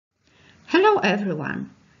Hello everyone,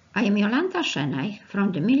 I am Jolanta Szenajch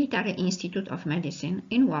from the Military Institute of Medicine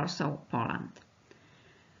in Warsaw, Poland.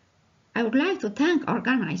 I would like to thank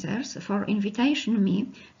organizers for inviting me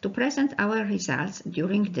to present our results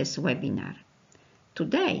during this webinar.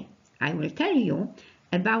 Today I will tell you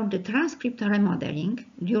about the transcript remodeling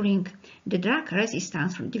during the drug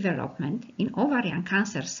resistance development in ovarian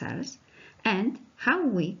cancer cells and how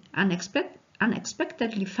we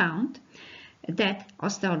unexpectedly found that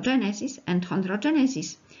osteogenesis and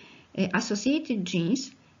chondrogenesis associated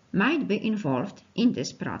genes might be involved in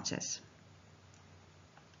this process.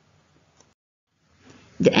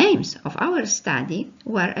 The aims of our study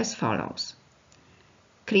were as follows: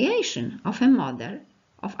 creation of a model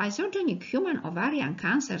of isogenic human ovarian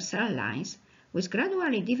cancer cell lines with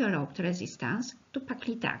gradually developed resistance to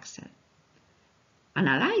paclitaxel,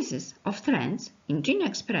 analysis of trends in gene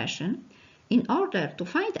expression in order to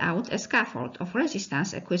find out a scaffold of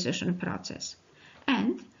resistance acquisition process,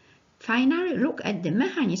 and finally look at the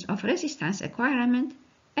mechanism of resistance acquirement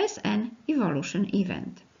as an evolution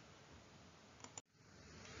event.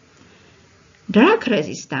 Drug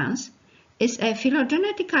resistance is a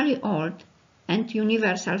phylogenetically old and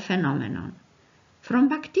universal phenomenon, from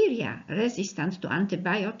bacteria resistant to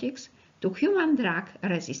antibiotics to human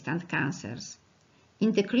drug-resistant cancers.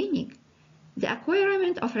 In the clinic, the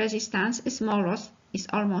acquirement of resistance is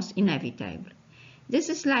almost inevitable. This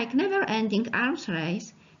is like never-ending arms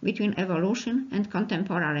race between evolution and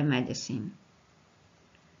contemporary medicine.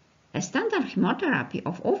 A standard chemotherapy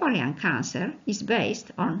of ovarian cancer is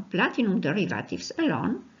based on platinum derivatives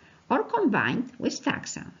alone or combined with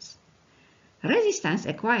taxanes. Resistance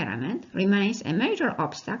acquirement remains a major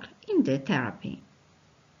obstacle in the therapy.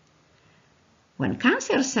 When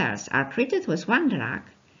cancer cells are treated with one drug,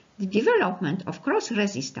 the development of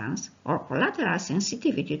cross-resistance or collateral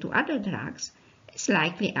sensitivity to other drugs is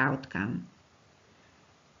likely outcome.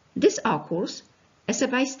 This occurs as a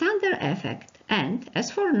bystander effect, and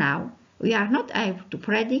as for now, we are not able to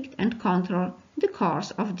predict and control the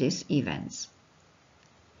course of these events.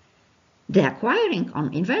 The acquiring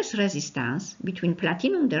on inverse resistance between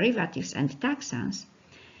platinum derivatives and taxanes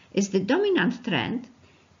is the dominant trend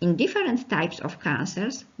in different types of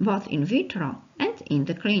cancers, both in vitro and in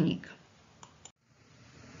the clinic.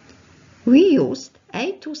 We used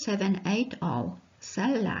A2780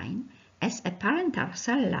 cell line as a parental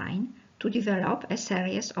cell line to develop a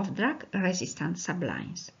series of drug-resistant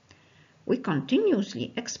sublines. We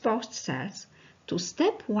continuously exposed cells to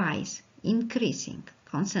stepwise increasing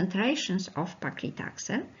concentrations of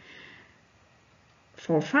paclitaxel.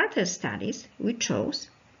 For further studies, we chose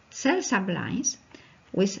cell sublines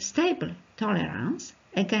with stable tolerance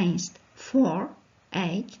against 4,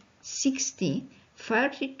 8, 60,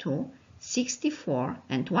 32, 64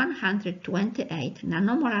 and 128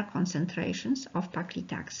 nanomolar concentrations of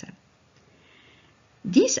paclitaxel.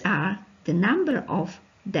 These are the number of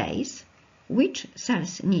days which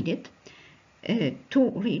cells needed to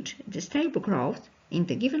reach the stable growth in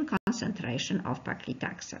the given concentration of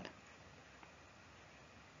paclitaxel.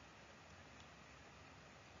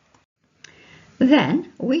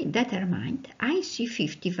 Then we determined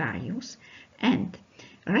IC50 values and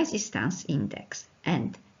resistance index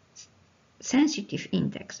and sensitive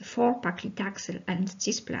index for paclitaxel and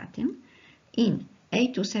cisplatin in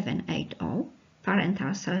A2780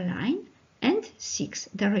 parental cell line and 6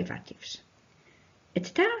 derivatives.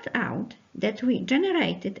 It turned out that we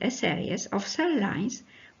generated a series of cell lines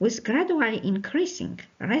with gradually increasing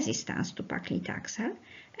resistance to paclitaxel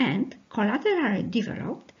and collaterally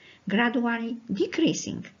developed gradually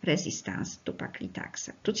decreasing resistance to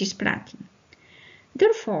cisplatin.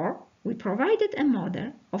 Therefore, we provided a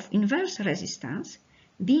model of inverse resistance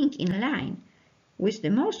being in line with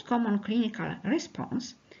the most common clinical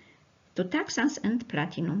response to taxanes and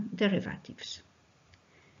platinum derivatives.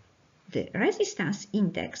 The resistance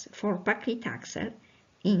index for paclitaxel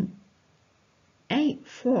in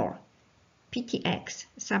A4 PTX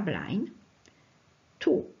subline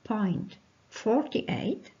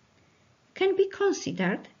 2.48 can be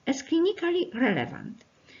considered as clinically relevant,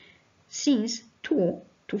 since 2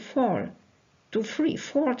 to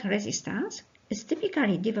 3-fold resistance is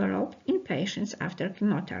typically developed in patients after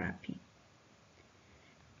chemotherapy.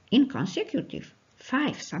 In consecutive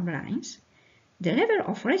 5 sublines, the level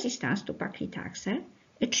of resistance to paclitaxel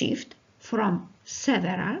achieved from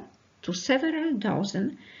several to several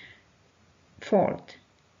dozen fold.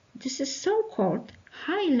 This is so-called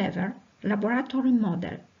high-level laboratory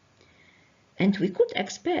model, and we could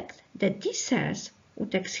expect that these cells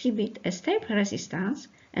would exhibit a stable resistance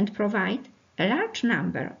and provide a large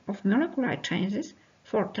number of molecular changes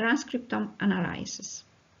for transcriptome analysis.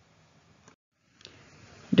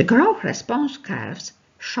 The growth response curves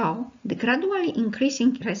show the gradually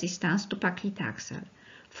increasing resistance to paclitaxel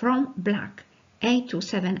from black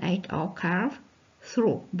A2780 curve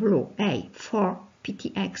through blue A4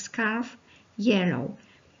 PTX curve, yellow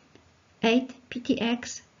 8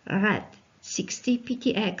 PTX, red 60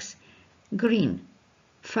 PTX, green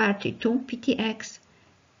 32 PTX,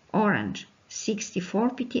 orange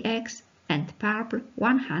 64 PTX, and purple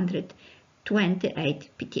 128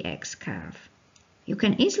 PTX curve. You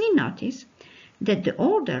can easily notice that the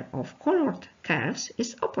order of colored curves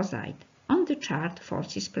is opposite on the chart for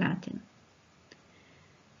cisplatin.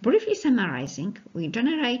 Briefly summarizing, we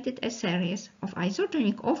generated a series of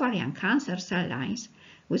isogenic ovarian cancer cell lines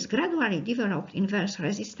with gradually developed inverse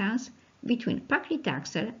resistance between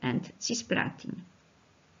paclitaxel and cisplatin.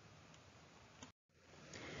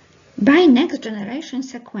 By next-generation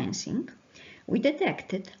sequencing, we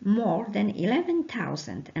detected more than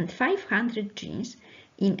 11,500 genes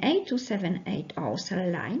in A2780 cell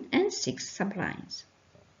line and 6 sublines.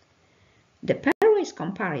 The pairwise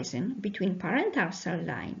comparison between parental cell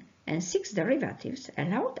line and 6 derivatives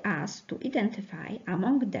allowed us to identify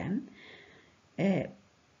among them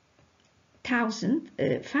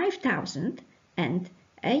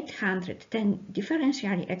 5,810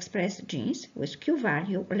 differentially expressed genes with Q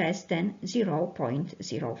value less than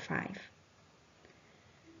 0.05.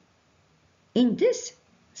 In this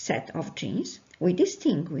set of genes, we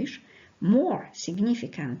distinguish more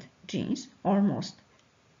significant genes, almost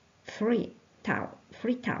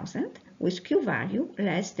 3,000, with Q value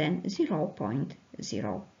less than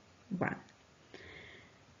 0.01.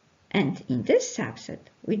 And in this subset,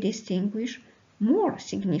 we distinguish more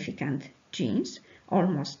significant genes,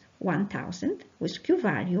 almost 1,000, with Q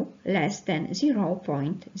value less than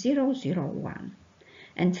 0.001.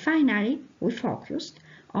 And finally, we focused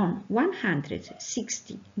on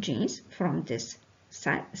 160 genes from these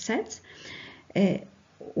sets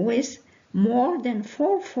with more than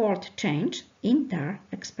 4-fold change in their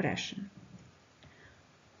expression.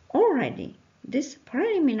 Already, these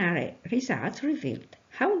preliminary results revealed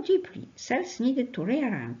how deeply cells needed to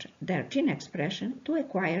rearrange their gene expression to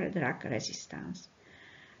acquire drug resistance.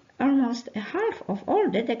 Almost a half of all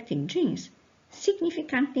detected genes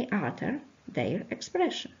significantly alter their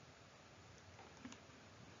expression.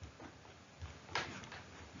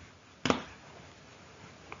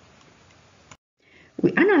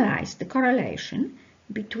 We analyzed the correlation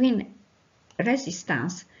between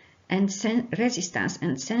resistance and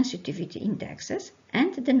sensitivity indexes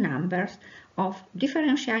and the numbers of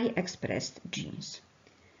differentially expressed genes.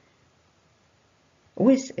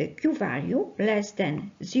 With a Q value less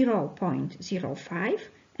than 0.05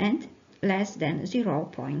 and less than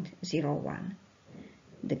 0.01.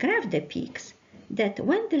 The graph depicts that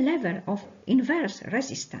when the level of inverse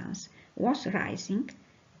resistance was rising,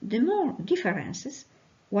 the more differences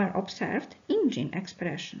were observed in gene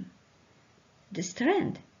expression. This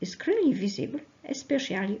trend is clearly visible,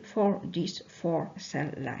 especially for these 4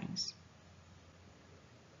 cell lines.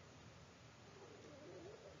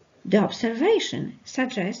 The observation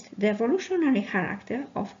suggests the evolutionary character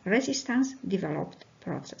of resistance-developed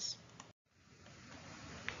process.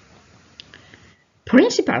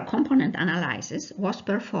 Principal component analysis was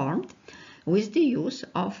performed with the use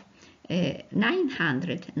of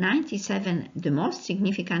 997 the most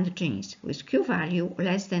significant genes with Q value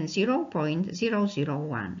less than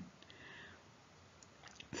 0.001.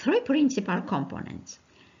 3 principal components,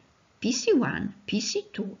 PC1,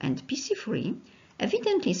 PC2, and PC3,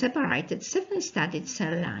 evidently separated 7 studied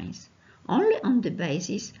cell lines only on the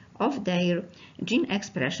basis of their gene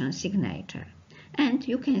expression signature. And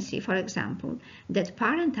you can see, for example, that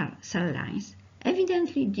parental cell lines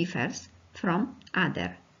evidently differs from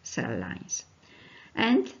other cell lines,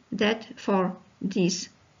 and that for these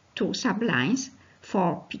 2 sublines,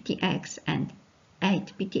 4 PTX and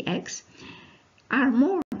 8 PTX, are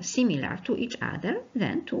more similar to each other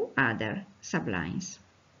than to other sublines.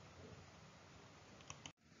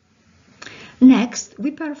 Next, we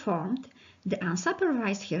performed the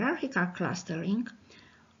unsupervised hierarchical clustering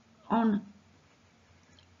on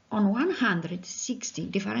 160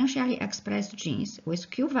 differentially expressed genes with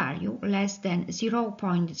Q value less than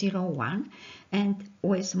 0.01 and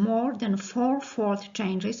with more than 4-fold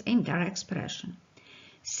changes in their expression.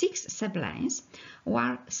 6 sublines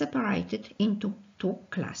were separated into 2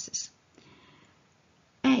 classes.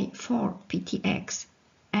 A4 PTX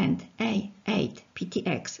and A8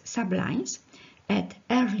 PTX sublines at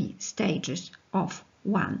early stages of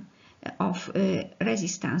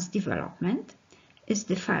resistance development is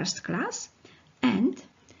the first class, and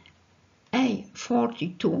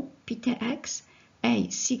A42 PTX,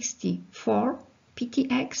 A64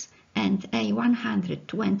 PTX and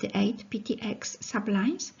A128 PTX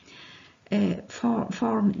sublines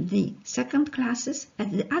form the second classes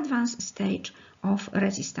at the advanced stage of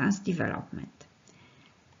resistance development.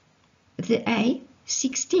 The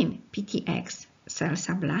A16 PTX cell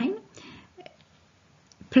subline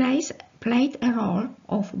played a role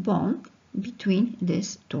of bond between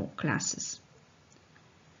these two classes.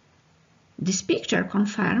 This picture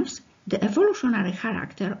confirms the evolutionary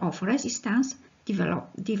character of resistance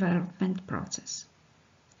development process.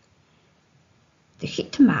 The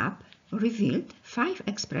heat map revealed 5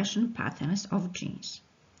 expression patterns of genes: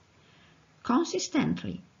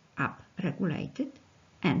 consistently up-regulated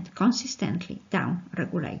and consistently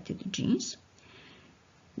down-regulated genes.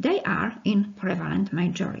 They are in prevalent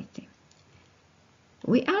majority.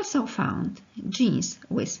 We also found genes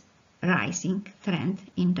with rising trend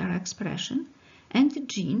in their expression and a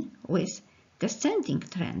gene with descending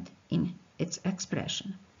trend in its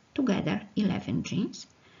expression, together 11 genes,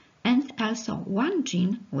 and also 1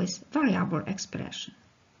 gene with variable expression.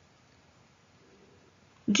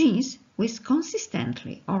 Genes with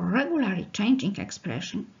consistently or regularly changing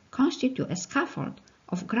expression constitute a scaffold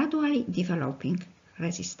of gradually developing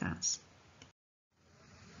resistance.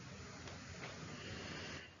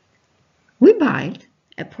 We built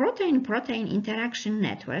a protein-protein interaction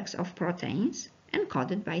networks of proteins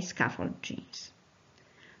encoded by scaffold genes.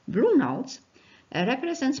 Blue nodes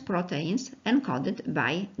represents proteins encoded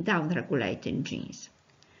by downregulated genes.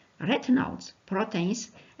 Red nodes,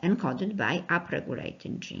 proteins encoded by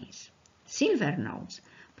upregulated genes. Silver nodes,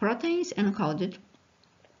 proteins encoded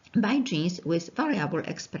by genes with variable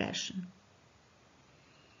expression.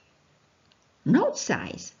 Node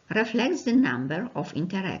size reflects the number of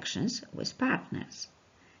interactions with partners,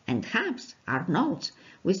 and hubs are nodes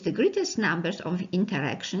with the greatest numbers of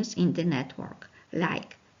interactions in the network,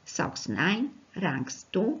 like SOX9,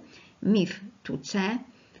 RANKS2, MIF2C,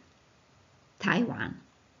 Taiwan.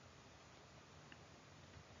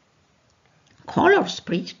 Color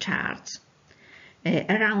split charts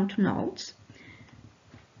around nodes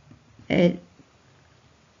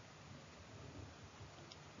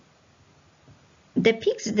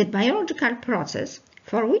depicts the biological process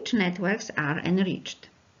for which networks are enriched.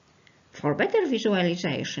 For better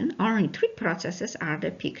visualization, only 3 processes are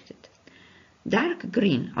depicted: dark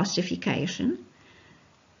green ossification,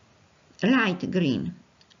 light green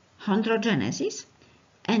chondrogenesis,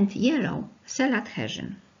 and yellow cell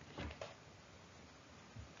adhesion.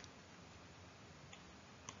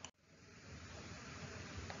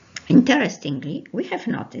 Interestingly, we have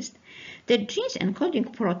noticed that genes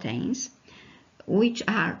encoding proteins which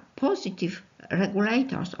are positive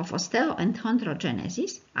regulators of osteo and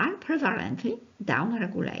chondrogenesis are prevalently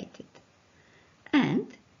downregulated. And,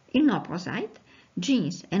 in opposite,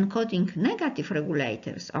 genes encoding negative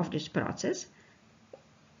regulators of this process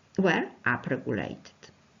were upregulated.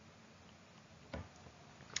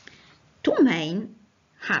 2 main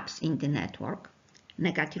hubs in the network,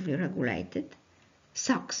 negatively regulated,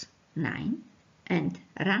 SOX9 and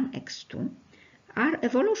RANX2, are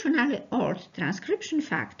evolutionarily old transcription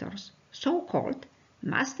factors, so-called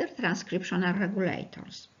master transcriptional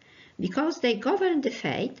regulators, because they govern the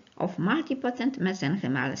fate of multipotent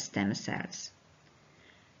mesenchymal stem cells.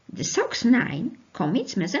 The SOX9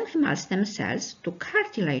 commits mesenchymal stem cells to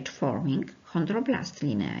cartilage-forming chondroblast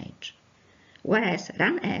lineage, whereas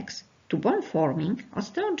RANX to bone-forming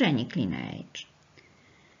osteogenic lineage.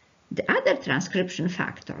 The other transcription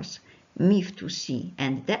factors, MIF2C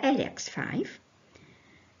and the LX5,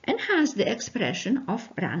 enhance the expression of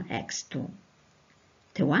RANX2.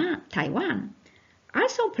 Taiwan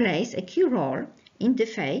also plays a key role in the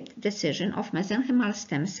fate decision of mesenchymal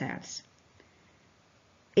stem cells.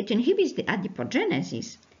 It inhibits the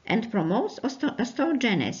adipogenesis and promotes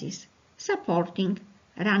osteogenesis, supporting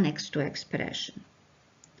RANX2 expression.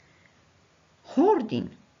 Hoarding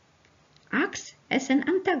acts as an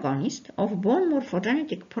antagonist of bone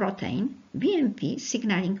morphogenetic protein BMP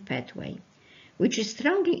signaling pathway, which is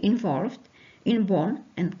strongly involved in bone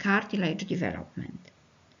and cartilage development.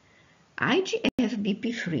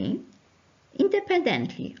 IGF-BP3,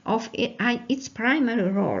 independently of its primary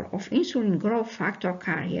role of insulin growth factor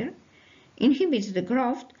carrier, inhibits the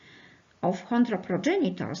growth of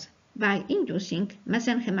chondroprogenitors by inducing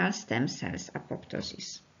mesenchymal stem cells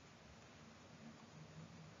apoptosis.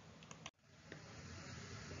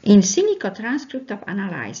 In silico transcriptome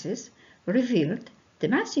analysis revealed the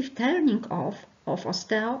massive turning off of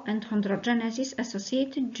osteo and chondrogenesis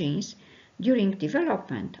associated genes during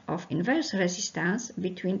development of inverse resistance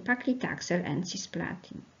between paclitaxel and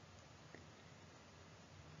cisplatin.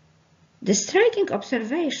 The striking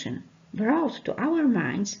observation brought to our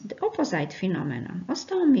minds the opposite phenomenon,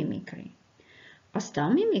 osteomimicry.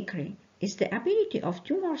 Osteomimicry is the ability of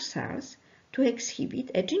tumor cells to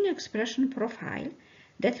exhibit a gene expression profile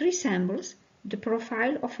that resembles the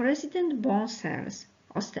profile of resident bone cells,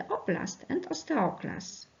 osteoblast and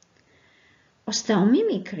osteoclasts.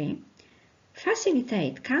 Osteomimicry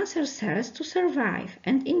facilitates cancer cells to survive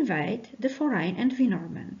and invade the foreign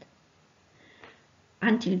environment.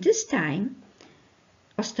 Until this time,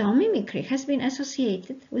 osteomimicry has been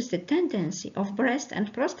associated with the tendency of breast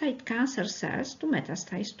and prostate cancer cells to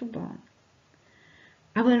metastasize to bone.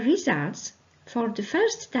 Our results for the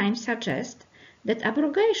first time suggest that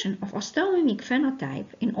abrogation of osteomimic phenotype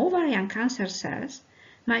in ovarian cancer cells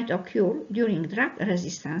might occur during drug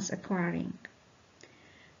resistance acquiring.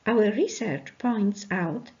 Our research points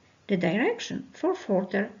out the direction for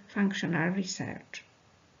further functional research.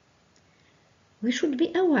 We should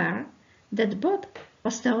be aware that both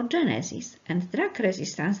osteogenesis and drug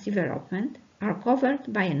resistance development are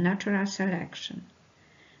covered by a natural selection.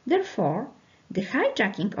 Therefore, the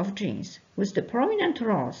hijacking of genes with the prominent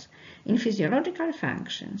roles in physiological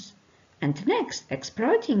functions and next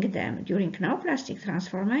exploiting them during neoplastic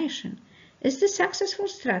transformation is the successful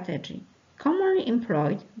strategy commonly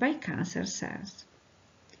employed by cancer cells.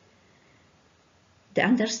 The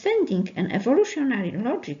understanding and evolutionary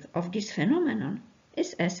logic of this phenomenon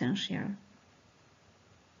is essential.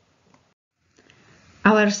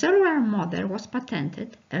 Our cellular model was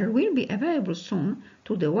patented and will be available soon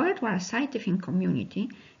to the worldwide scientific community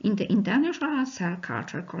in the International Cell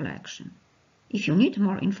Culture Collection. If you need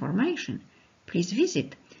more information, please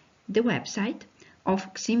visit the website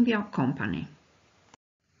of Ximbio Company.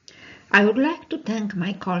 I would like to thank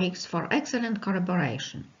my colleagues for excellent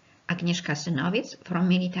collaboration. Agnieszka Synowicz from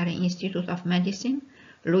Military Institute of Medicine,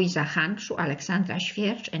 Luisa Handszu, Aleksandra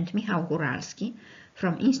Świercz and Michał Góralski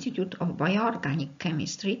from Institute of Bioorganic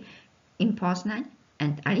Chemistry in Poznań,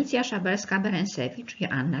 and Alicja Szabelska-Berensewicz,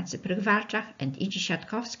 Joanna Cypryk-Walczak and Idzi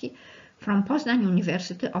Siatkowski from Poznań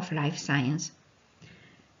University of Life Science.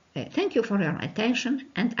 Thank you for your attention,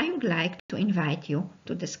 and I would like to invite you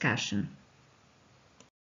to discussion.